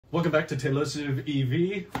Welcome back to Telusive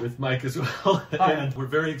EV with Mike as well. And we're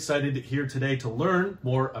very excited here today to learn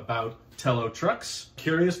more about Telo trucks.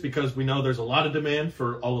 Curious because we know there's a lot of demand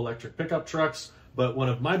for all-electric pickup trucks, but one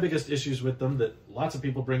of my biggest issues with them that lots of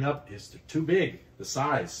people bring up is they're too big, the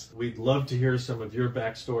size. We'd love to hear some of your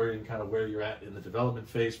backstory and kind of where you're at in the development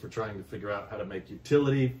phase for trying to figure out how to make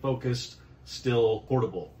utility focused, still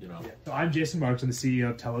portable, you know. Yeah. So I'm Jason Marks, I'm the CEO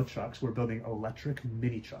of Telo Trucks. We're building electric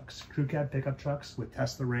mini trucks, crew cab pickup trucks with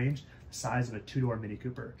Tesla range, the size of a two-door Mini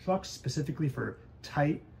Cooper. Trucks specifically for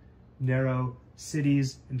tight, narrow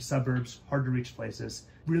cities and suburbs, hard to reach places,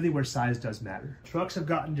 really where size does matter. Trucks have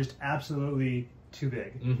gotten just absolutely too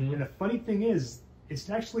big. And the funny thing is, it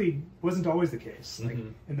actually wasn't always the case. Like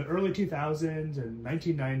in the early 2000s and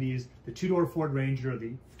 1990s, the two-door Ford Ranger,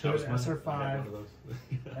 the Toyota SR5,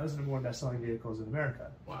 that was the more best-selling vehicles in America.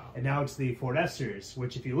 Wow. And now it's the Ford F-Series,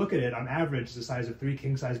 which if you look at it, on average, is the size of 3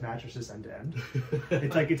 king-size mattresses end to end.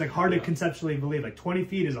 It's like hard to conceptually believe. Like 20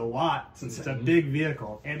 feet is a lot since it's a big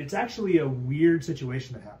vehicle. And it's actually a weird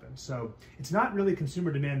situation that happened. So it's not really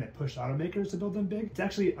consumer demand that pushed automakers to build them big. It's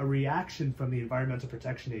actually a reaction from the Environmental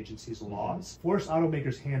Protection Agency's laws forced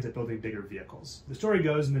automakers' hands at building bigger vehicles. The story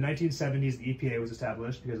goes, in the 1970s, the EPA was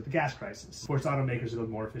established because of the gas crisis. Forced automakers to build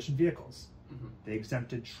more efficient vehicles. They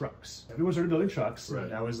exempted trucks. Everyone started building trucks. Right.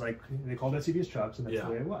 That was like, they called SUVs trucks, and that's the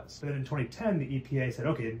way it was. But then in 2010, the EPA said,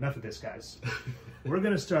 okay, enough of this, guys. We're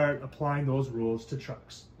going to start applying those rules to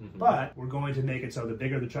trucks. But we're going to make it so the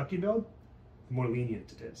bigger the truck you build, the more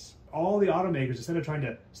lenient it is. All the automakers, instead of trying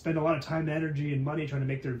to spend a lot of time, energy, and money trying to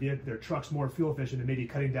make their trucks more fuel efficient and maybe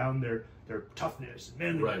cutting down their toughness and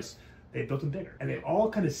manliness, they built them bigger. And they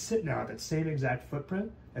all kind of sit now at that same exact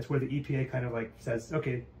footprint. That's where the EPA kind of like says,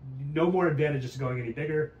 okay, no more advantages to going any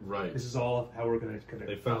bigger. Right. This is all how we're going to.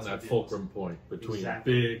 They found that fulcrum point between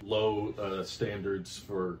big, low standards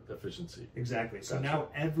for efficiency. Exactly. So now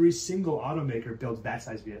every single automaker builds that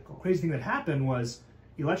size vehicle. Crazy thing that happened was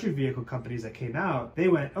electric vehicle companies that came out, they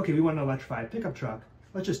went, okay, we want to electrify a pickup truck.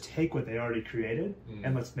 Let's just take what they already created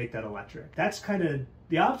and let's make that electric. That's kind of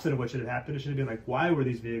the opposite of what should have happened. It should have been like, why were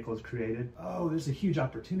these vehicles created? Oh, there's a huge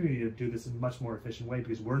opportunity to do this in a much more efficient way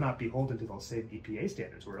because we're not beholden to those same EPA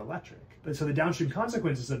standards. We're electric. But so the downstream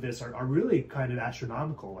consequences of this are really kind of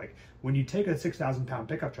astronomical. Like when you take a 6,000 pound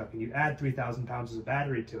pickup truck and you add 3,000 pounds of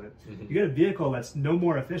battery to it, you get a vehicle that's no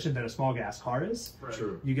more efficient than a small gas car is. Right.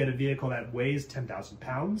 True. You get a vehicle that weighs 10,000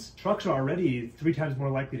 pounds. Trucks are already 3 times more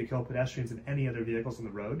likely to kill pedestrians than any other vehicles on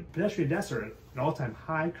the road. Pedestrian deaths are at an all-time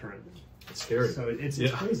high currently. It's scary. So it's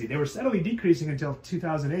crazy. They were steadily decreasing until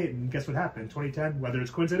 2008, and guess what happened? 2010, whether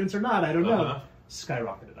it's coincidence or not, I don't know,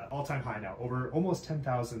 skyrocketed up. All-time high now. Over almost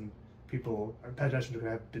 10,000 people, pedestrians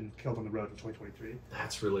have been killed on the road in 2023.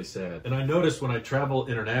 That's really sad. And I noticed when I travel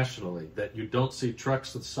internationally that you don't see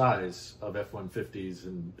trucks the size of F-150s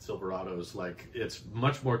and Silverados. Like, it's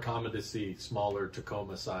much more common to see smaller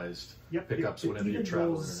Tacoma-sized pickups whenever you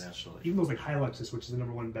travel internationally. Even those like Hiluxes, which is the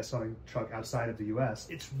 #1 best-selling truck outside of the U.S.,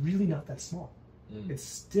 it's really not that small. It's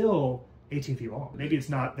still 18 feet long. Maybe it's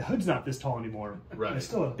not, the hood's not this tall anymore, but it's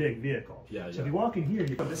still a big vehicle. So if you walk in here,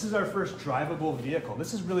 this is our first drivable vehicle.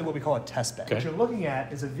 This is really what we call a test bed. What you're looking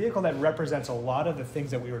at is a vehicle that represents a lot of the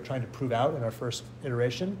things that we were trying to prove out in our first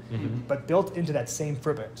iteration, but built into that same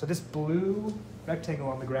footprint. So this blue rectangle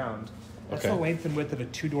on the ground, that's the length and width of a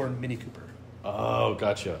 2-door Mini Cooper. Oh,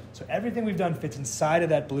 gotcha. So everything we've done fits inside of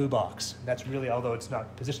that blue box. That's really, although it's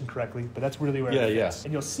not positioned correctly, but that's really where it fits.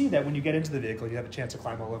 And you'll see that when you get into the vehicle, you have a chance to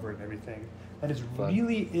climb all over it and everything. That is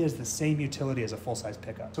really is the same utility as a full-size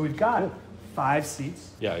pickup. So we've got 5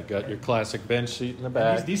 seats. Yeah, I got your classic bench seat in the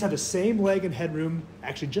back. These have the same leg and headroom,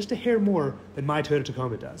 actually just a hair more than my Toyota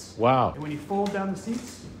Tacoma does. Wow. And when you fold down the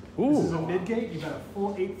seats, this is a mid-gate, you've got a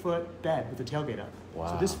full 8-foot bed with the tailgate up. Wow.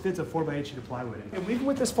 So this fits a 4x8 sheet of plywood in. And even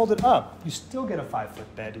with this folded up, you still get a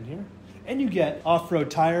 5-foot bed in here. And you get off-road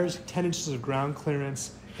tires, 10 inches of ground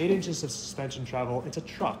clearance, 8 inches of suspension travel. It's a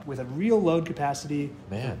truck with a real load capacity,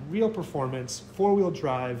 real performance, 4-wheel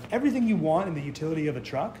drive, everything you want in the utility of a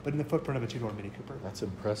truck, but in the footprint of a 2-door Mini Cooper. That's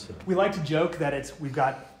impressive. We like to joke that we've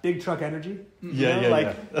got big truck energy.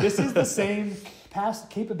 This is the same past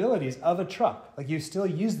capabilities of a truck. Like you still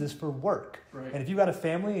use this for work. Right. And if you've got a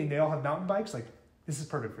family and they all have mountain bikes, like this is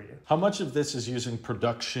perfect for you. How much of this is using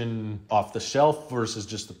production off the shelf versus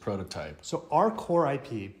just the prototype? So our core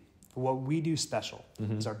IP What we do special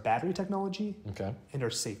is our battery technology and our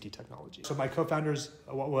safety technology. So my co-founder's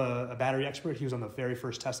a battery expert. He was on the very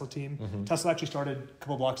first Tesla team. Tesla actually started a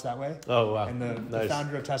couple blocks that way. Oh, wow. And the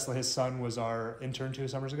founder of Tesla, his son, was our intern 2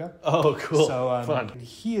 summers ago. Oh, cool. So Fun.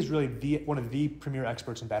 he is really one of the premier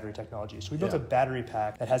experts in battery technology. So we built a battery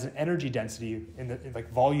pack that has an energy density in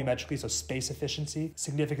like volumetrically, so space efficiency,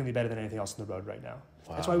 significantly better than anything else on the road right now.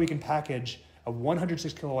 Wow. That's why we can package a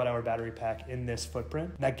 106 kilowatt hour battery pack in this footprint.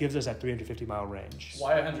 And that gives us that 350 mile range.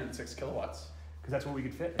 Why 106 kilowatts? Because that's what we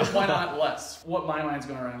could fit. Why not less? What my mind's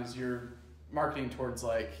going around is you're marketing towards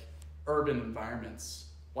like urban environments.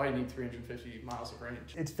 Why do you need 350 miles of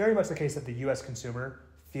range? It's very much the case that the US consumer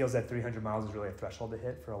feels that 300 miles is really a threshold to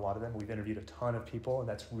hit for a lot of them. We've interviewed a ton of people, and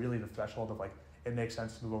that's really the threshold of like, it makes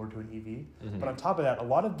sense to move over to an EV. But on top of that, a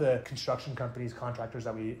lot of the construction companies, contractors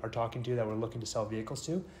that we are talking to that we're looking to sell vehicles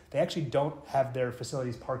to, they actually don't have their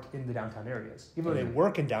facilities parked in the downtown areas. Even though they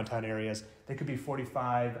work in downtown areas, they could be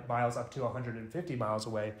 45 miles up to 150 miles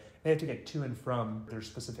away. They have to get to and from their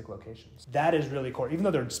specific locations. That is really core. Even though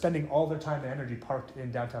they're spending all their time and energy parked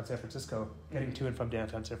in downtown San Francisco, getting to and from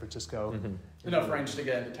downtown San Francisco. Enough range to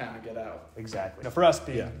get into town and get out. Exactly. Now for us,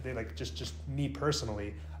 being like just me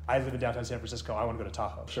personally, I live in downtown San Francisco. I want to go to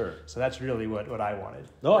Tahoe. Sure. So that's really what I wanted.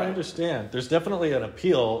 No, I understand. There's definitely an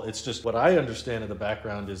appeal. It's just what I understand in the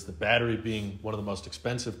background is the battery being one of the most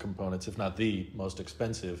expensive components, if not the most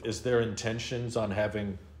expensive. Is there intentions on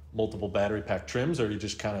having multiple battery pack trims, or are you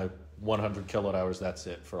just kind of 100 kilowatt hours, that's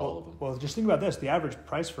it for all of them? Well, just think about this. The average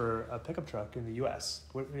price for a pickup truck in the U.S.,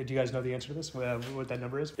 do you guys know the answer to this? What that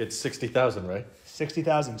number is? It's $60,000, right? $60,000.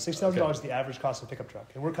 $60,000 is the average cost of a pickup truck.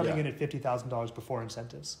 And we're coming in at $50,000 before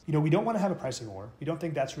incentives. You know, we don't want to have a pricing war. We don't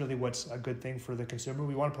think that's really what's a good thing for the consumer.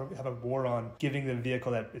 We want to have a war on giving the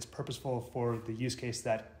vehicle that it's purposeful for the use case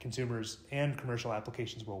that consumers and commercial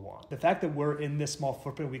applications will want. The fact that we're in this small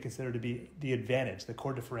footprint, we consider to be the advantage, the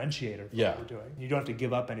core differentiator for what we're doing. You don't have to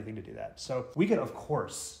give up anything to do that. So we could, of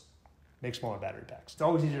course, make smaller battery packs. It's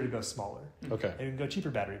always easier to go smaller. Okay. And we can go cheaper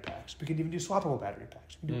battery packs. We can even do swappable battery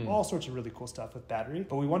packs. We can do all sorts of really cool stuff with battery.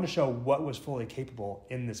 But we wanted to show what was fully capable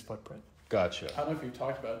in this footprint. Gotcha. I don't know if you've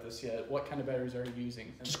talked about this yet. What kind of batteries are you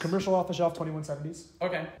using? Just commercial off-the-shelf 2170s.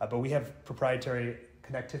 Okay. But we have proprietary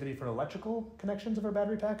connectivity for electrical connections of our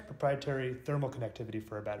battery pack, proprietary thermal connectivity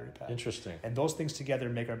for our battery pack. Interesting. And those things together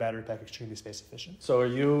make our battery pack extremely space efficient. So are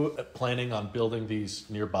you planning on building these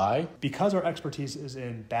nearby? Because our expertise is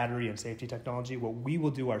in battery and safety technology, what we will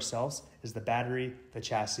do ourselves is the battery, the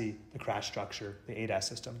chassis, the crash structure, the ADAS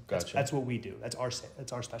system. Gotcha. That's what we do. That's our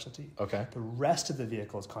specialty. Okay. The rest of the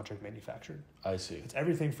vehicle is contract manufactured. I see. It's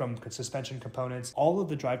everything from suspension components. All of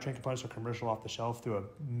the drivetrain components are commercial off the shelf through a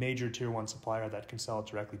major tier 1 supplier that can sell it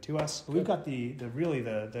directly to us. We've got the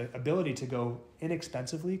ability to go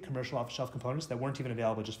inexpensively commercial off the shelf components that weren't even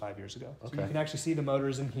available just 5 years ago. So you can actually see the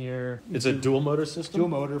motors in here. It's a dual motor system? Dual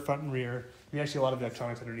motor, front and rear. You actually a lot of the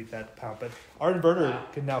electronics underneath that pump, but our inverter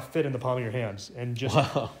can now fit in the palm of your hands. And just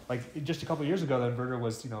just a couple of years ago, the inverter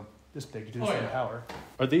was this big to do the same power.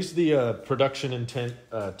 Are these the production intent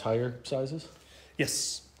tire sizes?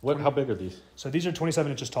 Yes. How big are these? So these are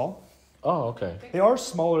 27 inches tall. Oh, okay. They are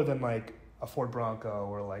smaller than like a Ford Bronco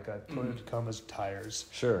or like a Toyota Tacoma's tires.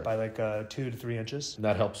 Sure. By like 2 to 3 inches. And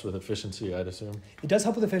that helps with efficiency, I'd assume. It does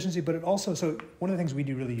help with efficiency, but it also, so one of the things we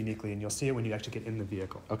do really uniquely, and you'll see it when you actually get in the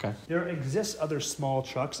vehicle. Okay. There exists other small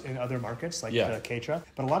trucks in other markets, like the K-Truck,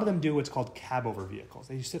 but a lot of them do what's called cab-over vehicles.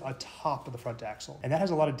 They sit on top of the front axle, and that has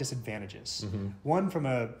a lot of disadvantages. One, from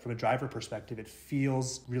a driver perspective, it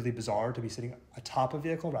feels really bizarre to be sitting atop a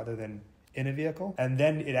vehicle rather than in a vehicle, and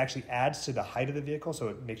then it actually adds to the height of the vehicle, so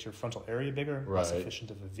it makes your frontal area bigger, less efficient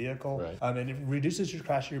of a vehicle, and it reduces your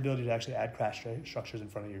ability to actually add crash structures in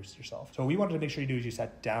front of yourself. So what we wanted to make sure you do is you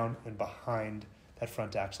sat down and behind that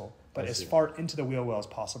front axle, but as far into the wheel well as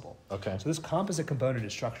possible. Okay. So this composite component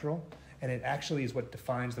is structural, and it actually is what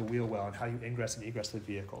defines the wheel well and how you ingress and egress the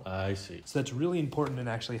vehicle. I see. So that's really important in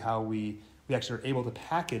actually how we actually are able to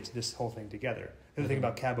package this whole thing together. The other thing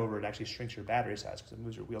about cab over, it actually shrinks your battery size because it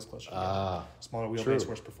moves your wheels closer together. Smaller wheelbase,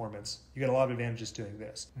 worse performance. You get a lot of advantages doing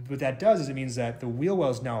this. What that does is it means that the wheel well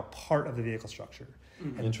is now a part of the vehicle structure.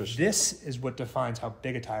 And interesting. This is what defines how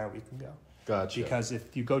big a tire we can go. Gotcha. Because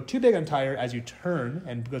if you go too big on tire, as you turn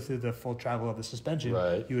and go through the full travel of the suspension,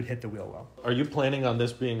 you would hit the wheel well. Are you planning on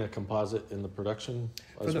this being a composite in the production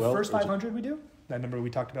as well? For the first 500 we do. That number we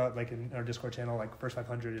talked about like in our Discord channel, like first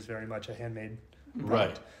 500 is very much a handmade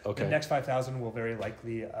Right. Okay. The next 5,000 will very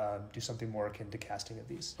likely do something more akin to casting of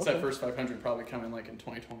these. So that first 500 probably come in like in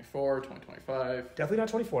 2024, 2025. Definitely not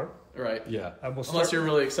 24. Right. Yeah. Unless you're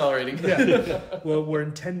really accelerating. Yeah. Well, we're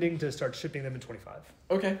intending to start shipping them in 25.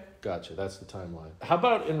 Okay. Gotcha. That's the timeline. How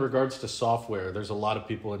about in regards to software? There's a lot of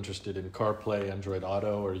people interested in CarPlay, Android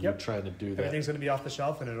Auto. Are you trying to do that? Everything's going to be off the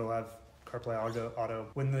shelf, and it'll have CarPlay Auto.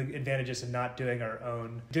 When the advantage is in not doing our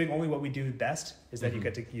own, doing only what we do best is that you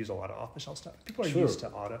get to use a lot of off-the-shelf stuff. People are used to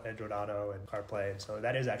Android Auto and CarPlay, and so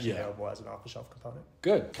that is actually available as an off-the-shelf component.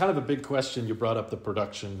 Good. Kind of a big question. You brought up the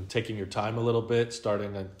production, taking your time a little bit,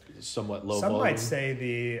 starting a somewhat low volume. Some might say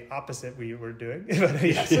the opposite we were doing.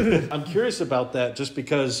 Yes. I'm curious about that just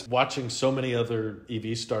because watching so many other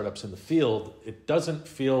EV startups in the field, it doesn't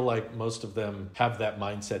feel like most of them have that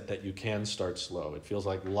mindset that you can start slow. It feels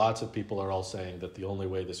like lots of people are all saying that the only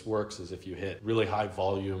way this works is if you hit really high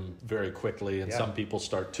volume very quickly, and some people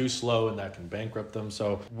start too slow and that can bankrupt them.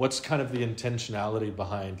 So what's kind of the intentionality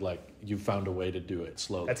behind like you found a way to do it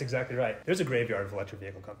slowly? That's exactly right. There's a graveyard of electric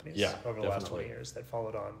vehicle companies over the last 20 years that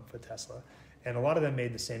followed on with Tesla. And a lot of them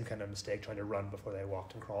made the same kind of mistake trying to run before they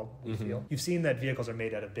walked and crawled, we feel. You've seen that vehicles are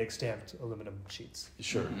made out of big stamped aluminum sheets.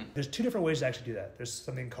 Sure. There's two different ways to actually do that. There's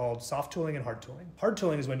something called soft tooling and hard tooling. Hard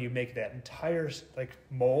tooling is when you make that entire like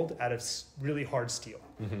mold out of really hard steel.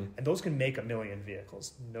 And those can make 1 million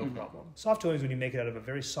vehicles, no problem. Soft tooling is when you make it out of a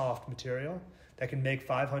very soft material that can make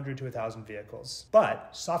 500 to 1,000 vehicles. But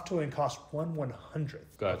soft tooling costs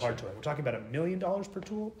 1/100th of hard tooling. We're talking about $1 million per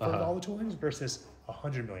tool for all the toolings versus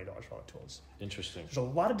 $100 million for all the tools. Interesting. There's a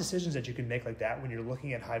lot of decisions that you can make like that when you're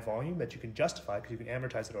looking at high volume that you can justify because you can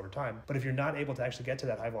amortize it over time. But if you're not able to actually get to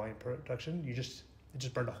that high volume production, it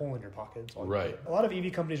just burned a hole in your pocket. Right. A lot of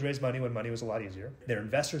EV companies raised money when money was a lot easier. Their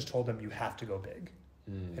investors told them you have to go big.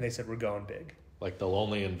 And they said, we're going big. Like they'll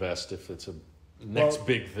only invest if it's a next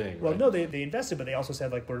big thing. Well, right? no, they invested, but they also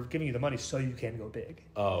said, like, we're giving you the money so you can go big.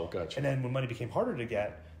 Oh, gotcha. And then when money became harder to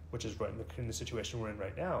get, which is right in the situation we're in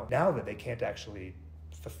right now that they can't actually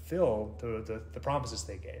fulfill the promises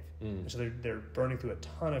they gave. And so they're burning through a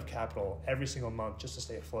ton of capital every single month just to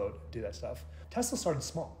stay afloat, do that stuff. Tesla started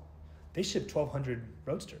small. They shipped 1,200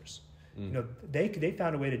 Roadsters. You know, they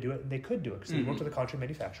found a way to do it, and they could do it because they worked with a contract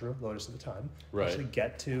manufacturer, Lotus at the time, to actually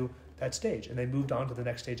get to that stage, and they moved on to the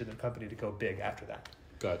next stage of their company to go big after that.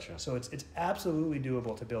 Gotcha. So it's absolutely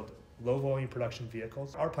doable to build low volume production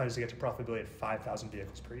vehicles. Our plan is to get to profitability at 5,000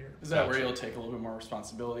 vehicles per year. Is that where you'll take a little bit more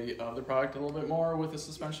responsibility of the product a little bit more with the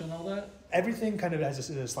suspension and all that? Everything kind of has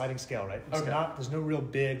a sliding scale, right? It's not, there's no real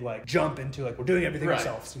big like jump into like we're doing everything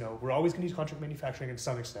ourselves. You know, we're always going to use contract manufacturing to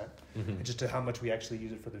some extent, and just to how much we actually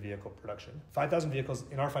use it for the vehicle production. 5,000 vehicles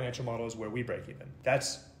in our financial model is where we break even.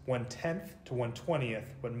 That's 1/10 to 1/20th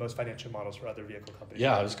what most financial models for other vehicle companies.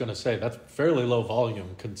 Yeah, I was going to say that's fairly low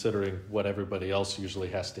volume considering what everybody else usually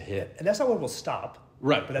has to hit. And that's not where we'll stop.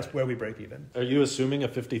 Right. But that's where we break even. Are you assuming a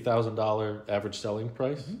 $50,000 average selling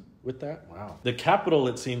price with that? Wow. The capital,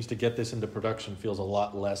 it seems, to get this into production feels a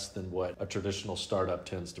lot less than what a traditional startup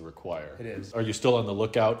tends to require. It is. Are you still on the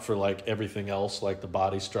lookout for like everything else, like the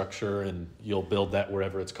body structure, and you'll build that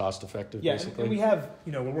wherever it's cost effective, basically? And we have,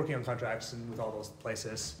 we're working on contracts and with all those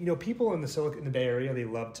places. People in the Bay Area, they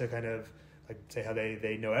love to kind of like say how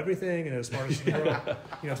they know everything and are the smartest in the world.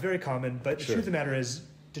 It's very common, but the truth of the matter is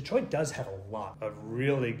Detroit does have a lot of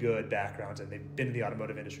really good backgrounds, and they've been in the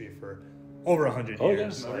automotive industry for over 100 years. Oh,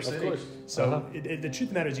 yes, of course. So the truth of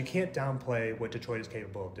the matter is you can't downplay what Detroit is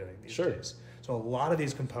capable of doing these days. So a lot of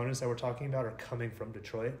these components that we're talking about are coming from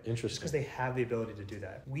Detroit. Interesting. Because they have the ability to do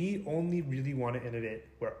that. We only really want to innovate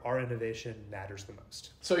where our innovation matters the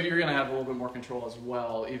most. So you're going to have a little bit more control as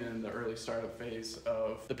well, even in the early startup phase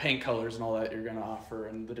of the paint colors and all that you're going to offer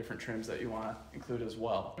and the different trims that you want to include as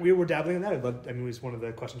well. We were dabbling in that. It was one of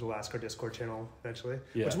the questions we'll ask our Discord channel eventually,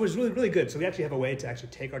 which was really, really good. So we actually have a way to actually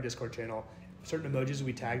take our Discord channel, certain emojis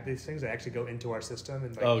we tag these things that actually go into our system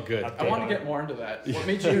and good. I want to get more into that. What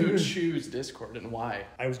made you choose Discord and why?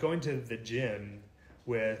 I was going to the gym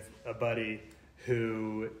with a buddy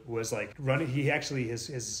who was like running. He actually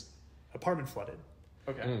his apartment flooded.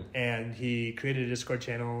 Okay. And he created a Discord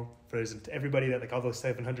channel for everybody that like all those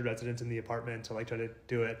 700 residents in the apartment to like try to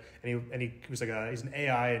do it. And he was like he's an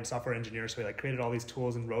AI and software engineer, so he like created all these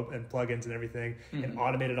tools and plugins and everything, and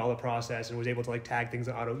automated all the process and was able to like tag things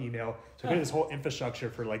in auto email. So he created this whole infrastructure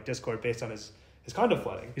for like Discord based on his condo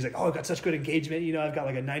flooding. He's like, I've got such good engagement. I've got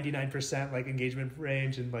like a 99% like engagement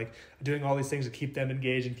range, and like doing all these things to keep them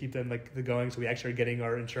engaged and keep them like going. So we actually are getting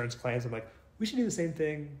our insurance claims. I'm like, we should do the same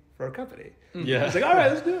thing for our company. Yeah. I was like, all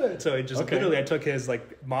right, let's do it. So Okay. literally, I took his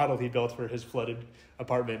like model he built for his flooded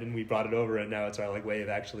apartment, and we brought it over, and now it's our like way of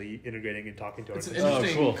actually integrating and talking to our It's an customers.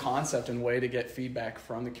 interesting cool. concept and way to get feedback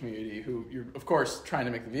from the community who you're, of course, trying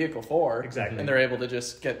to make the vehicle for. Exactly. And they're able to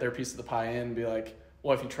just get their piece of the pie in and be like,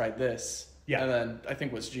 well, if you tried this. Yeah. And then I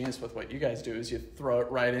think what's genius with what you guys do is you throw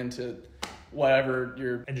it right into whatever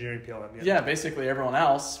your Engineering PLM. yeah, basically everyone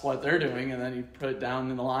else, what they're doing, and then you put it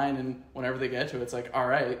down in the line, and whenever they get to it, it's like, all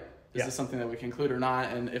right, is Yeah. this something that we can include or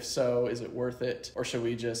not? And if so, is it worth it? Or should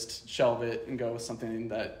we just shelve it and go with something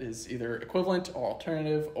that is either equivalent or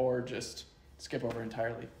alternative, or just skip over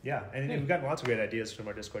entirely? Yeah, and we've gotten lots of great ideas from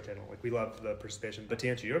our Discord channel. Like, we love the participation. But to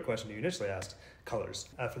answer your question you initially asked, colors.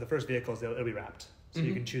 For the first vehicles, it'll be wrapped. So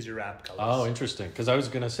you can choose your wrap colors. Oh, interesting. Because I was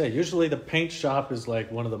going to say, usually the paint shop is like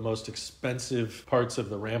one of the most expensive parts of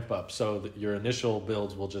the ramp up. So that your initial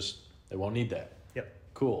builds will just, they won't need that. Yep.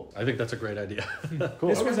 Cool. I think that's a great idea. Cool.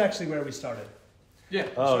 This was actually where we started. Yeah. We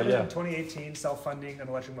Oh, started yeah. in 2018, self-funding an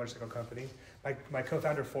electric motorcycle company. My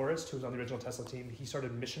co-founder, Forrest, who was on the original Tesla team, he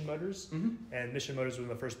started Mission Motors. And Mission Motors was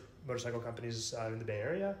one of the first motorcycle companies in the Bay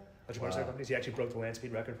Area. Electric motorcycle companies. He actually broke the land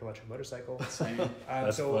speed record for electric motorcycle.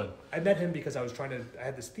 That's so fun. I met him because I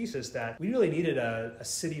had this thesis that we really needed a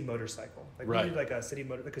city motorcycle. Like Right. we needed like a city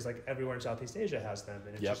motor because like everywhere in Southeast Asia has them,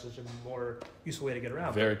 and it's Yep. just such a more useful way to get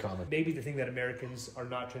around. Very common. Maybe the thing that Americans are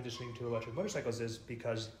not transitioning to electric motorcycles is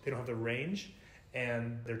because they don't have the range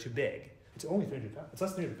and they're too big. It's only 300 pounds. It's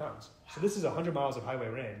less than 300 pounds. So this is 100 miles of highway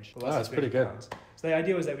range. For less Wow, than that's pretty 300 good. pounds. So the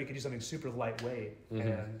idea was that we could do something super lightweight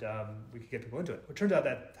and we could get people into it. It turns out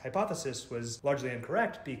that hypothesis was largely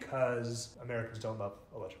incorrect because Americans don't love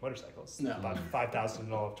electric motorcycles. No. About 5,000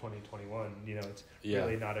 in all of 2021. It's Yeah.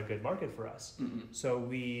 really not a good market for us. So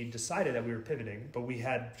we decided that we were pivoting, but we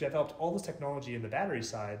had developed all this technology in the battery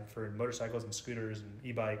side for motorcycles and scooters and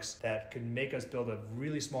e-bikes that could make us build a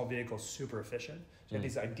really small vehicle super efficient. So we had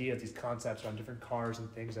these ideas, these concepts around different cars and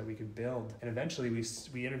things that we could build. And eventually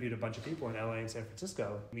we interviewed a bunch of people in LA and San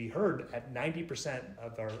Francisco. We heard at 90%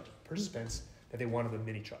 of our participants that they wanted a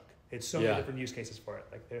mini truck. It's so many different use cases for it.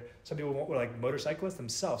 Like some people were like motorcyclists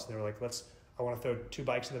themselves. And they were like, I want to throw 2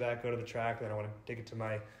 bikes in the back, go to the track, and then I want to take it to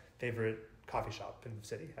my favorite coffee shop in the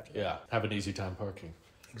city after that. Yeah. Have an easy time parking.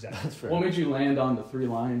 Exactly. That's fair. What made you land on the 3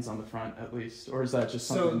 lines on the front, at least? Or is that just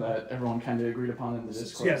something So- that everyone kind of agreed upon in the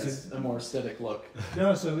Discord? yeah, It's a more aesthetic look.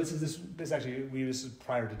 No, so this is actually this is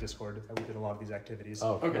prior to Discord that we did a lot of these activities.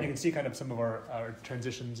 Oh, okay. And you can see kind of some of our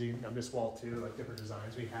transitions on this wall too, like different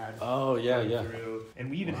designs we had. Oh, yeah, going yeah. through. And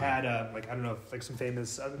we even had like I don't know, like some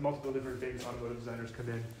famous multiple different famous automotive designers come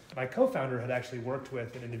in. My co-founder had actually worked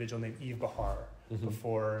with an individual named Yves Bahar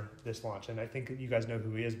before this launch, and I think you guys know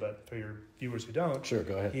who he is, but for your viewers who don't, Sure,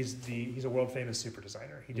 go ahead. he's a world famous super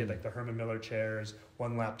designer. He did like the Herman Miller chairs,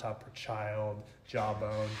 one laptop per child,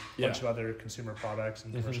 Jawbone, a bunch of other consumer products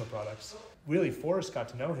and commercial products. Really, Forrest got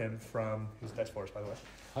to know him from that's Forrest, by the way.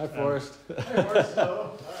 Hi, Forrest.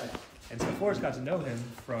 And so Forrest got to know him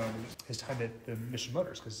from his time at the Mission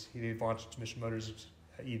Motors because he launched Mission Motors.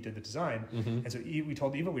 Eve did the design, and so we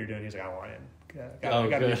told Eve what we were doing. He was like, "I want in. I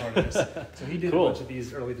got to be a part of this." So he did Cool. a bunch of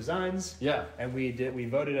these early designs. Yeah. And we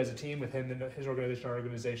voted as a team with him and his organization, our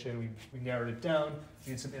organization. We narrowed it down.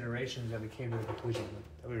 We did some iterations, and we came to the conclusion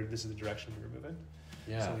that this is the direction we were moving.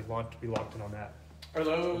 Yeah. So we locked in on that. Are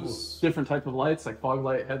those different type of lights, like fog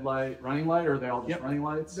light, headlight, running light, or are they all just Yep. running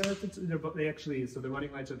lights? They actually, so the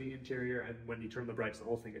running lights are the interior, and when you turn the brights, the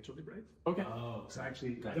whole thing gets really bright. Okay. Oh, So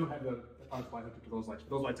actually, I don't have the light hooked up to those lights,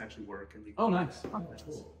 but those lights actually work. And Oh, nice.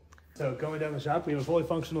 So going down the shop, we have a fully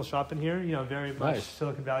functional shop in here. Very much Nice.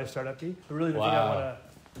 Silicon Valley startup-y. But really, the thing I Wow. want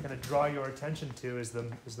to kind of draw your attention to is the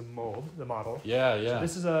mold, the model. Yeah, yeah. So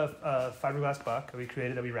this is a fiberglass buck that we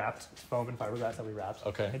created, that we wrapped. It's foam and fiberglass that we wrapped.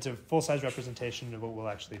 Okay. It's a full-size representation of what we'll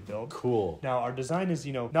actually build. Cool. Now, our design is,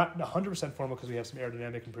 not 100% formal because we have some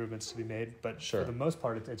aerodynamic improvements to be made, but Sure. for the most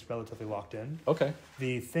part, it's relatively locked in. Okay.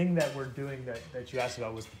 The thing that we're doing that you asked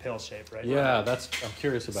about was the pail shape, right? Yeah, I'm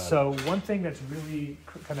curious about it. So one thing that's really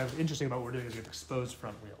kind of interesting about what we're doing is we have exposed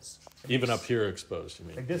front wheels. Even up here exposed, you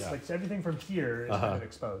mean? Like this, Yeah. like everything from here is kind of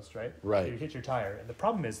exposed, right? Right. So you hit your tire, and the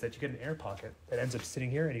problem is that you get an air pocket that ends up sitting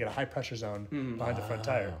here, and you get a high pressure zone behind the front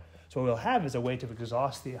tire. So what we'll have is a way to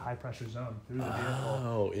exhaust the high pressure zone through the vehicle.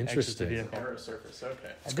 Oh, exit the interesting. vehicle. Aero surface,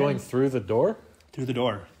 okay. It's going through the door? Through the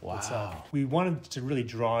door. Wow. itself. We wanted to really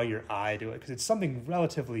draw your eye to it because it's something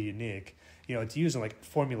relatively unique. It's used in like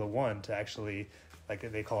Formula One to actually, like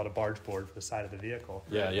they call it a barge board for the side of the vehicle.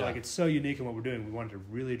 Yeah, But, yeah. like it's so unique in what we're doing. We wanted to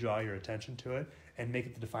really draw your attention to it and make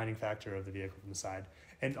it the defining factor of the vehicle from the side.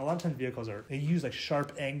 And a lot of times vehicles they use like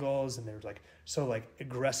sharp angles and they're like so like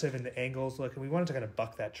aggressive in the angles look, and we wanted to kind of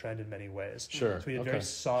buck that trend in many ways. Sure. So we had very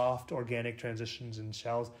soft organic transitions and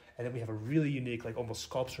shells, and then we have a really unique like almost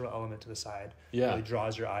sculptural element to the side. Yeah. That really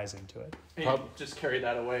draws your eyes into it. And you just carry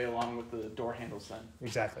that away along with the door handles then.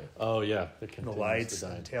 Exactly. Oh yeah, The lights,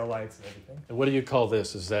 and tail lights, and everything. And what do you call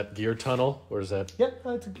this? Is that gear tunnel or is that? Yeah,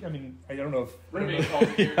 I mean, I don't know if Rivian calls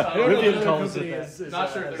it gear tunnel. Rivian calls it that.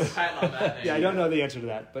 Not sure if there's a patent on that name. Yeah, I don't know the answer to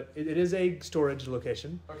that, but it is a storage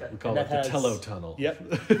location. Okay. We call And it the that has- Telo tunnel.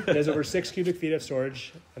 Yep. It has over 6 cubic feet of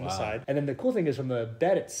storage on the Wow. side. And then the cool thing is from the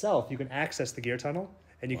bed itself, you can access the gear tunnel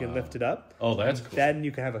and you can lift it up. Oh, that's cool. Then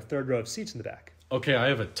you can have a third row of seats in the back. Okay, I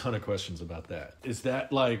have a ton of questions about that. Is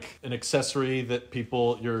that like an accessory that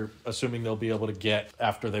you're assuming they'll be able to get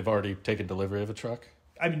after they've already taken delivery of a truck?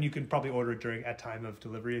 I mean, you can probably order it at time of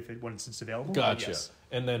delivery once it's available. Gotcha. Yes.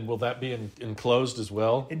 And then will that be enclosed as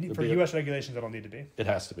well? For U.S. regulations, it'll need to be. It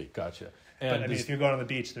has to be. Gotcha. And But I mean, if you're going on the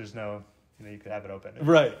beach, there's no, you could have it open.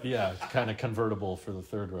 right, yeah, kind of convertible for the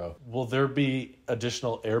third row. Will there be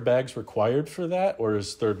additional airbags required for that, or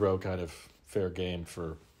is third row kind of fair game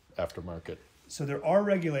for aftermarket? So there are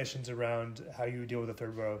regulations around how you deal with the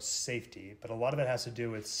third row safety, but a lot of that has to do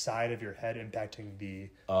with side of your head impacting the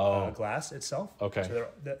glass itself. Okay. So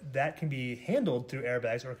that can be handled through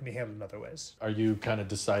airbags, or it can be handled in other ways. Are you kind of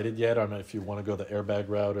decided yet on if you want to go the airbag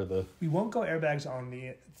route or the... We won't go airbags on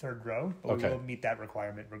the third row, but Okay. we will meet that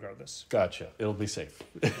requirement regardless. Gotcha. It'll be safe.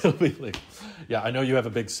 It'll be like, yeah, I know you have a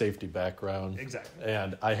big safety background. Exactly.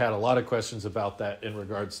 And I had a lot of questions about that in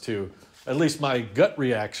regards to at least my gut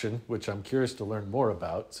reaction, which I'm curious to learn more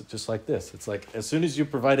about. So just like this, it's like as soon as you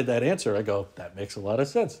provided that answer, I go, that makes a lot of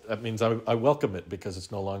sense. That means I welcome it because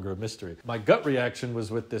it's no longer a mystery. My gut reaction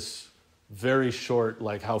was with this very short,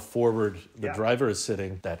 like how forward the driver is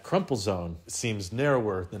sitting. That crumple zone seems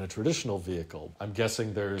narrower than a traditional vehicle. I'm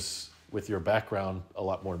guessing there's, with your background, a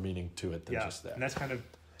lot more meaning to it than just that. And that's kind of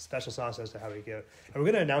special sauce as to how we go. And we're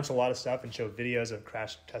going to announce a lot of stuff and show videos of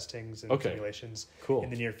crash testings and simulations in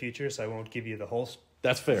the near future, so I won't give you the whole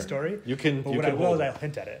That's fair. story. You can. But you what can I will hold is it. I'll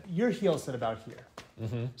hint at it. Your heel sit about here.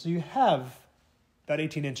 Mm-hmm. So you have about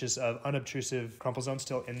 18 inches of unobtrusive crumple zone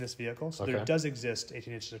still in this vehicle. So there does exist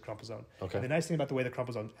 18 inches of crumple zone. Okay. And the nice thing about the way the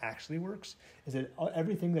crumple zone actually works is that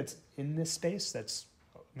everything that's in this space, that's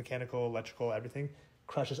mechanical, electrical, everything,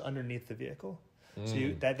 crushes underneath the vehicle.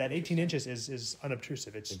 So that 18 inches is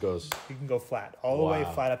unobtrusive. It goes. You can go flat, all the way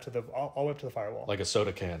flat up to all the way up to the firewall. Like a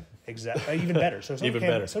soda can. Exactly, even better. So Even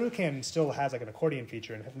better. soda can still has like an accordion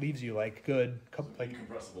feature and leaves you like good, like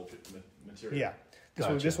Compressible material. yeah.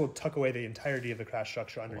 This will tuck away the entirety of the crash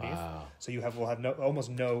structure underneath. Wow. So we'll have almost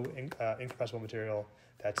no incompressible material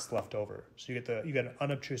that's left over. So you get an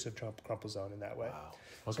unobtrusive crumple zone in that way. Wow.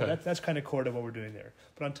 Okay. So that's kind of core to what we're doing there.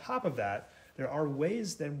 But on top of that, there are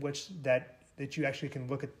ways in which that you actually can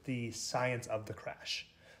look at the science of the crash.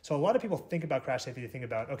 So a lot of people think about crash safety. They think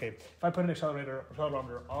about, okay, if I put an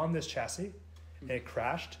accelerometer on this chassis and it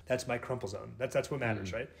crashed, that's my crumple zone. That's what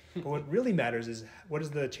matters, right? But what really matters is what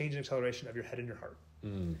is the change in acceleration of your head and your heart.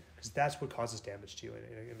 Because that's what causes damage to you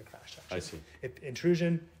in the crash. Actually. I see.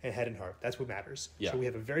 Intrusion and head and heart, that's what matters. Yeah. So we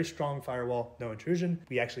have a very strong firewall, no intrusion.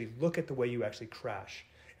 We actually look at the way you actually crash.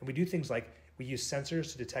 And we do things like we use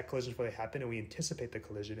sensors to detect collisions before they happen, and we anticipate the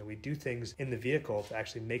collision, and we do things in the vehicle to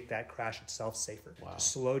actually make that crash itself safer. Wow. To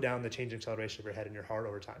slow down the change in acceleration of your head and your heart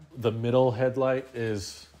over time. The middle headlight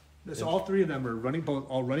is... So all three of them are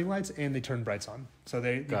all running lights, and they turn brights on. So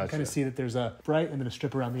you can kind of see that there's a bright and then a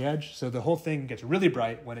strip around the edge. So the whole thing gets really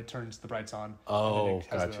bright when it turns the brights on. Oh, and then it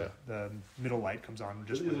has gotcha. The middle light comes on.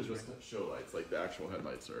 These are just show lights. Like the actual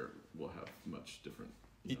headlights will have much different.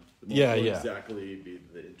 It Yeah, won't yeah. exactly be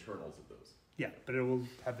the internals of those. Yeah, but it will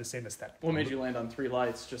have the same aesthetic. What made you land on 3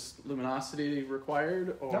 lights? Just luminosity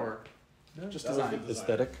required, or just That was design? the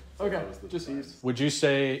aesthetic. So Okay, that was the just design. ease. Would you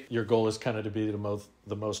say your goal is kind of to be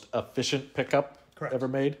the most efficient pickup Correct. ever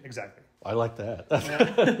made? Exactly. I like that. Those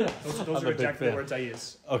I'm are a big exactly the fan. words I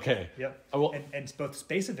use. Okay. Yep. Well, And it's both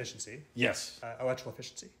space efficiency, yes. electrical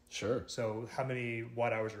efficiency. Sure. So how many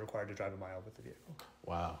watt hours are required to drive a mile with the vehicle?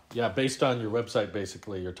 Wow. Yeah, based on your website,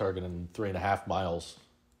 basically, you're targeting 3.5 miles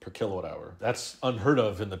per kilowatt hour. That's unheard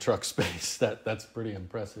of in the truck space. That's pretty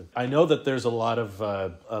impressive. I know that there's a lot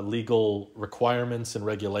of legal requirements and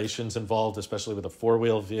regulations involved, especially with a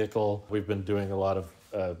 4-wheel vehicle. We've been doing a lot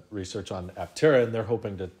of research on Aptera, and they're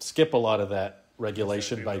hoping to skip a lot of that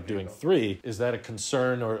regulation by doing 3. Is that a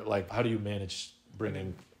concern, or like how do you manage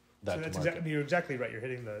bringing that So to that's market. exactly, you're exactly right. You're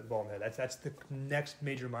hitting the ball on the head. That's the next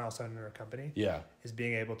major milestone in our company. Yeah. Is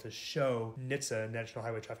being able to show NHTSA, National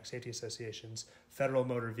Highway Traffic Safety Association's federal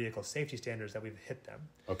motor vehicle safety standards that we've hit them.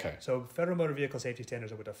 Okay. So federal motor vehicle safety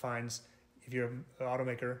standards are what defines, if you're an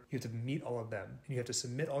automaker, you have to meet all of them. And you have to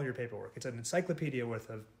submit all your paperwork. It's an encyclopedia worth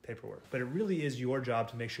of paperwork. But it really is your job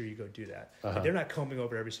to make sure you go do that. Like, they're not combing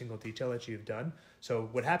over every single detail that you've done. So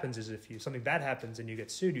what happens is if something bad happens and you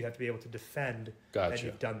get sued, you have to be able to defend that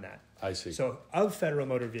you've done that. I see. So of federal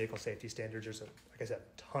motor vehicle safety standards, there's, like I said,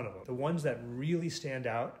 a ton of them. The ones that really stand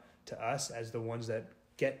out to us as the ones that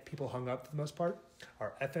get people hung up for the most part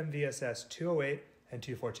are FMVSS 208 and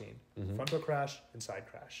 214, frontal crash and side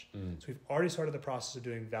crash. So we've already started the process of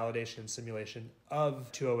doing validation and simulation of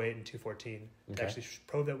 208 and 214 to actually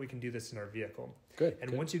prove that we can do this in our vehicle. Good.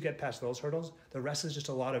 And once you get past those hurdles, the rest is just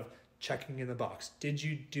a lot of checking in the box. Did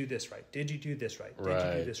you do this right? Did you do this right? Did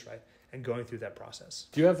you do this right? And going through that process.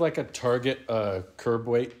 Do you have like a target curb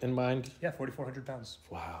weight in mind? Yeah, 4,400 pounds.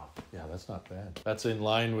 Wow. Yeah, that's not bad. That's in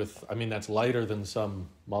line with, I mean, that's lighter than some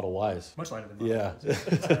Model Ys. Much lighter than Yeah.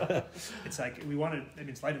 It's like, we wanted, I mean,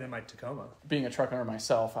 it's lighter than my Tacoma. Being a truck owner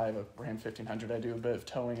myself, I have a Ram 1500. I do a bit of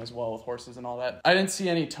towing as well with horses and all that. I didn't see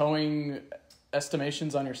any towing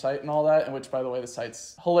estimations on your site and all that, and which, by the way, the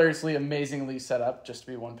site's hilariously, amazingly set up just to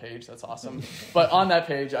be one page. That's awesome. But on that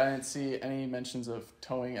page, I didn't see any mentions of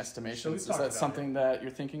towing estimations. Is that something that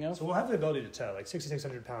you're thinking of? So we'll have the ability to tow, like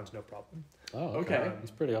 6,600 pounds, no problem. Oh, Okay.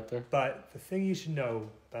 It's pretty up there. But the thing you should know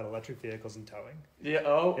about electric vehicles and towing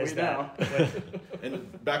Yeah. is that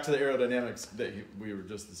And back to the aerodynamics that we were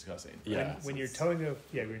just discussing. Yeah. when you're towing a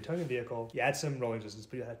vehicle, you add some rolling resistance,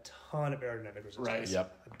 but you add a ton of aerodynamic resistance. Right.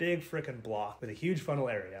 Yep. A big frickin' block with a huge funnel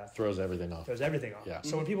area. Throws everything off. Throws everything off. Yeah.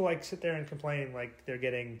 So when people like sit there and complain like they're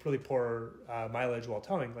getting really poor mileage while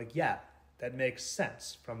towing, like that makes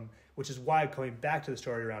sense which is why coming back to the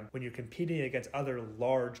story around when you're competing against other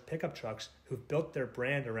large pickup trucks who've built their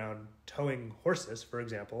brand around towing horses, for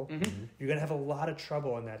example, you're going to have a lot of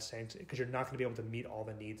trouble in that same, because you're not going to be able to meet all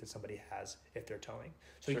the needs that somebody has if they're towing.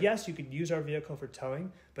 So yes, you could use our vehicle for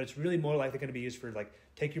towing, but it's really more likely going to be used for like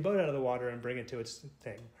take your boat out of the water and bring it to its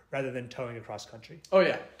thing rather than towing across country. Oh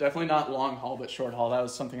yeah, definitely not long haul, but short haul. That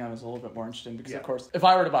was something I was a little bit more interested in because, of course, if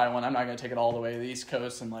I were to buy one, I'm not going to take it all the way to the East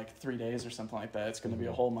Coast in like 3 days or something like that. It's going to be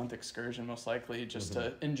a whole month excursion, most likely, just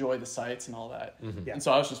to enjoy the sights and all that. Yeah. And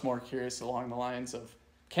so I was just more curious along the lines of,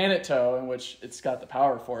 can it tow, in which it's got the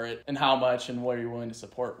power for it, and how much and what you're willing to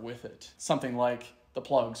support with it. Something like the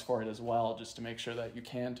plugs for it as well, just to make sure that you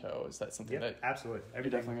can tow. Is that something that absolutely. you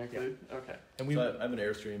definitely include? Okay. And So I have an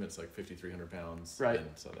Airstream. It's like 5,300 pounds. Right. And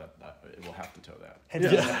so that it will have to tow that.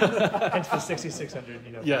 hence the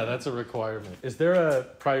 6,600. Yeah, that's a requirement. Is there a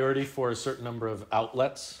priority for a certain number of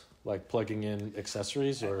outlets, like plugging in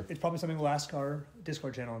accessories, or? It's probably something we'll ask our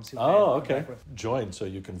Discord channel and see what Oh, they come okay. back with. Join so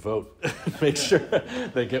you can vote. Make sure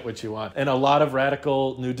they get what you want. And a lot of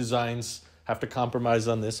radical new designs have to compromise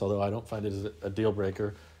on this, although I don't find it as a deal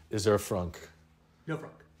breaker. Is there a frunk? No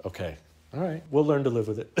front. Okay. All right. We'll learn to live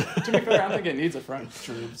with it. To be fair, I don't think it needs a front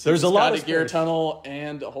tube. So There's a it's lot got of a gear space. tunnel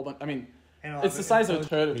and a whole bunch. I mean, it's the size of a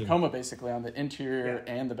Toyota Tacoma basically on the interior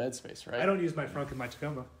and the bed space, right? I don't use my frunk in my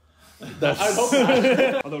Tacoma. That's, I hope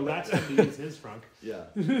not. Although Rats tend to use his frunk. Yeah.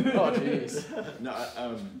 Oh, jeez.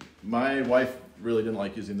 No, my wife really didn't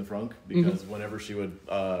like using the frunk because whenever she would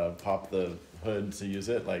pop the hood to use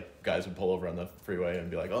it, like guys would pull over on the freeway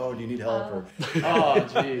and be like, "Oh, do you need help?" Or Oh,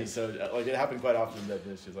 jeez. so like it happened quite often that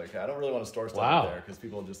she's like, "I don't really want to store stuff Wow. in there because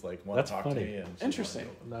people just like want That's to talk funny. to me." And she Interesting.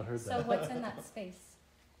 wants to I've not heard So that. what's in that space?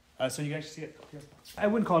 So you can actually see it up here. I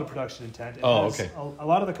wouldn't call it production intent. It Oh, has okay. A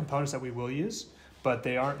lot of the components that we will use, but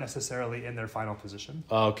they aren't necessarily in their final position.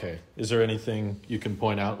 Okay. Is there anything you can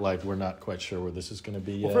point out, like we're not quite sure where this is going to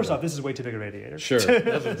be yet? Well, first off, this is way too big a radiator. Sure.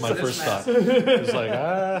 That was my first thought. It's like,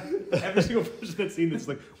 Every single person that's seen this is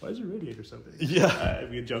like, why is your radiator so big? Yeah.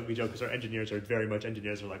 We joke because our engineers are very much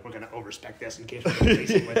engineers. Are like, we're going to overspec this in case we're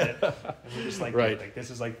racing with it. And we're just like, Right. like,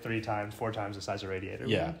 this is like 3 times, 4 times the size of radiator.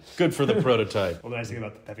 Yeah. Good for the prototype. Well, the nice thing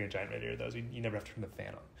about having a giant radiator, though, is you never have to turn the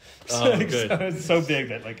fan on. Oh, So good. it's so big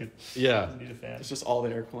that like it Yeah. doesn't need a fan. It's just all the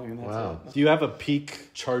air cooling and that's Wow. it. Do you have a peak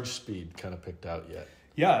charge speed kind of picked out yet?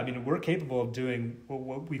 Yeah, I mean, we're capable of doing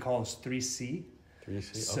what we call 3C.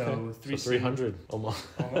 3C. So Okay. 3C. So 300 almost.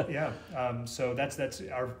 Yeah. So that's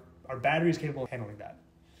our battery is capable of handling that.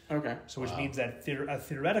 Okay. So which Wow. means that a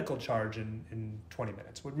theoretical charge in 20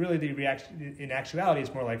 minutes. What really the reaction in actuality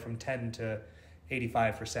is more like from 10 to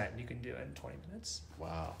 85% you can do in 20 minutes.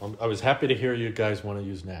 Wow. I was happy to hear you guys want to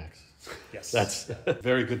use NACS. Yes. That's a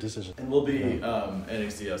very good decision. And we'll be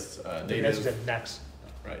NXDS You guys native. said next.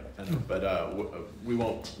 Right, but we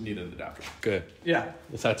won't need an adapter. Good. Yeah.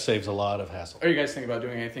 That saves a lot of hassle. Are you guys thinking about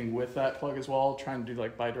doing anything with that plug as well? Trying to do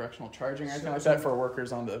like bi-directional charging or anything like that for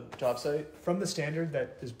workers on the job site? From the standard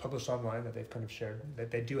that is published online that they've kind of shared,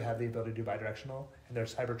 that they do have the ability to do bidirectional, and their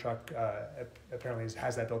Cybertruck apparently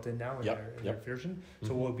has that built in now in their version.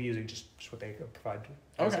 So we'll be using just what they provide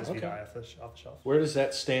as VDI off the shelf. Where does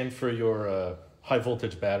that stand for your high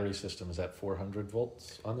voltage battery system? Is that 400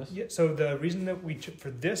 volts on this? Yeah. So the reason that for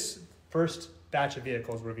this first batch of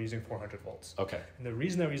vehicles, we're using 400 volts. Okay. And the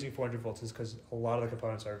reason that we're using 400 volts is because a lot of the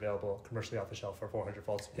components are available commercially off the shelf for 400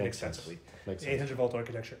 volts inexpensively. Makes The 800 volt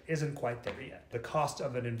architecture isn't quite there yet. The cost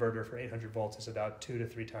of an inverter for 800 volts is about 2 to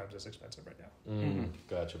 3 times as expensive right now.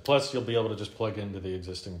 Gotcha. Plus, you'll be able to just plug into the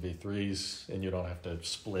existing V3s, and you don't have to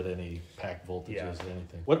split any pack voltages or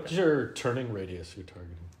anything. What's your turning radius you're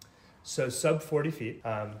targeting? So sub 40 feet.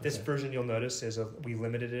 This version you'll notice is we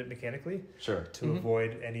limited it mechanically to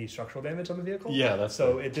avoid any structural damage on the vehicle. Yeah, that's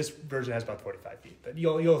this version has about 45 feet, but it's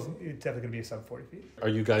definitely going to be sub 40 feet. Are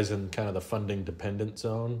you guys in kind of the funding dependent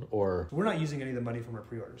zone, or we're not using any of the money from our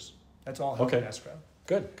pre-orders? That's all held in escrow.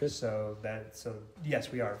 Good. So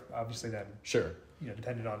yes, we are obviously then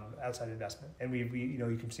dependent on outside investment, and we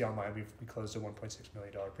you can see online we closed a $1.6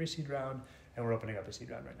 million pre-seed round, and we're opening up a seed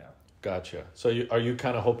round right now. Gotcha. So are you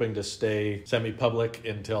kind of hoping to stay semi-public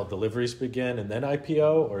until deliveries begin and then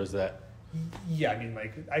IPO, or is that? Yeah, I mean,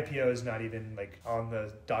 like IPO is not even like on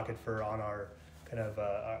the docket on our kind of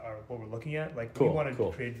our what we're looking at. Like we want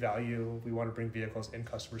to create value. We want to bring vehicles in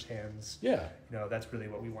customers' hands. Yeah. That's really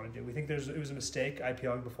what we want to do. We think it was a mistake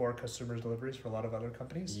IPOing before customer deliveries for a lot of other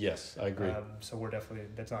companies. Yes, I agree. So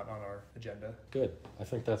that's not on our agenda. Good. I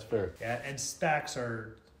think that's fair. Yeah, and SPACs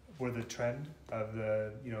were the trend of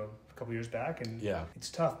the a couple years back, and it's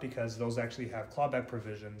tough because those actually have clawback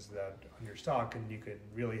provisions that on your stock, and you could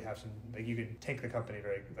really have some you can tank the company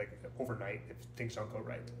very overnight if things don't go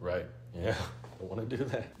right. Right. Yeah. I want to do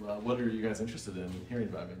that. Well, what are you guys interested in hearing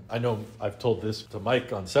about? I know I've told this to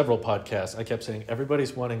Mike on several podcasts. I kept saying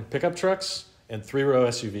everybody's wanting pickup trucks and 3-row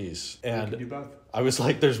SUVs, and we can do both. I was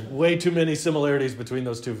like, there's way too many similarities between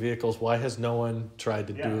those two vehicles. Why has no one tried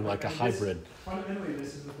to do like a hybrid? Fundamentally,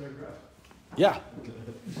 this is the third row. Yeah.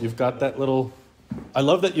 You've got that little... I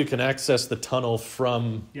love that you can access the tunnel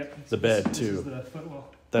from the bed, too. This is the footwell.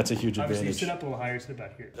 That's a huge advantage. Obviously, you sit up a little higher, sit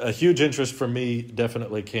about here. A huge interest for me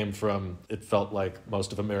definitely came from, it felt like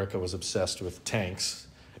most of America was obsessed with tanks.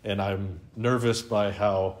 And I'm nervous by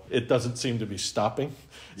how it doesn't seem to be stopping.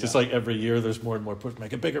 Just like every year there's more and more push,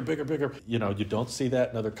 make it bigger, bigger, bigger. You don't see that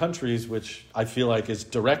in other countries, which I feel like is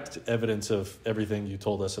direct evidence of everything you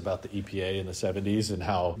told us about the EPA in the 70s and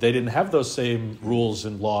how they didn't have those same rules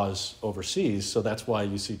and laws overseas. So that's why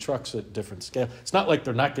you see trucks at different scale. It's not like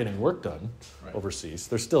they're not getting work done overseas.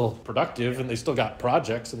 They're still productive and they still got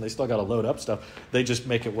projects and they still got to load up stuff. They just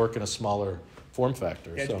make it work in a smaller form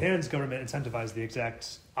factor. Yeah, Japan's government incentivized the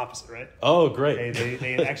exact opposite, right? Oh, great.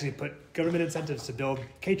 They actually put government incentives to build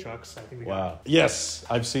K-trucks. I think Yes,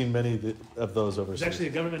 I've seen many of those overseas. It's actually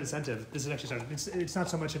a government incentive. This is actually started. It's not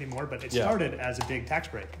so much anymore, but it started as a big tax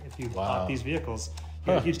break. If you bought these vehicles,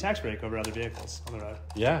 you had a huge tax break over other vehicles on the road.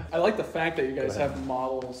 Yeah. I like the fact that you guys have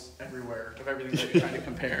models everywhere of everything that you're trying to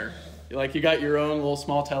compare. Like you got your own little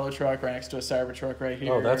small Telo truck right next to a Cybertruck right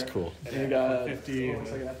here. Oh, that's cool. And you got F-150.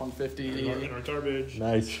 looks like an F-150. In our garbage.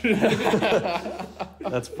 Nice.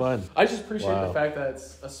 That's fun. I just appreciate the fact that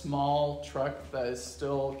it's a small truck that is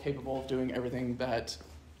still capable of doing everything that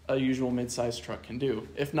a usual mid-sized truck can do,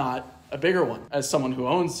 if not a bigger one. As someone who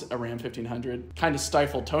owns a Ram 1500, kind of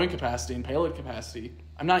stifled towing capacity and payload capacity,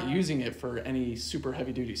 I'm not using it for any super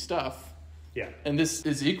heavy-duty stuff. Yeah. And this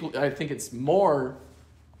is equal. I think it's more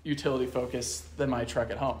utility focused than my truck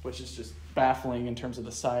at home, which is just baffling in terms of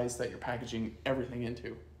the size that you're packaging everything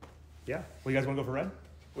into. Yeah. Well, you guys want to go for a ride?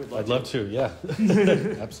 I'd love to, yeah.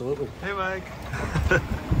 Absolutely. Hey, Mike.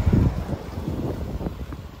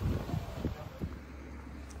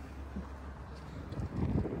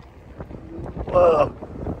 Whoa.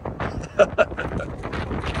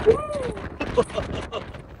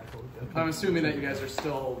 I'm assuming that you guys are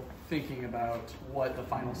still thinking about what the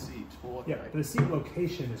final seat will look like. The seat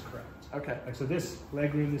location is correct. Okay. So this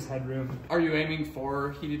legroom, this headroom. Are you aiming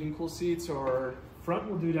for heated and cool seats or? Front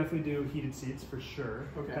will definitely do heated seats for sure.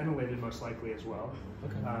 Okay. Ventilated most likely as well.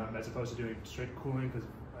 Okay. As opposed to doing straight cooling because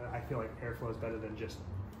I feel like airflow is better than just.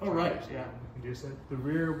 Oh right. Yeah. Conducive. The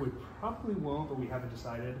rear we probably won't, but we haven't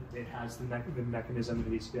decided. It has the mechanism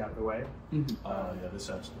that needs to be out of the way. This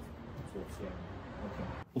has full flow. Okay.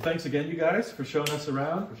 Well, thanks again, you guys, for showing us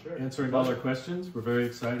around, For sure. answering all our questions. We're very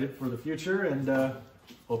excited for the future and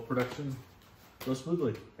hope production go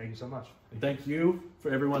smoothly. Thank you so much. And thank you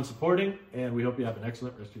for everyone supporting, and we hope you have an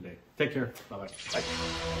excellent rest of your day. Take care. Bye-bye.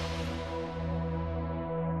 Bye.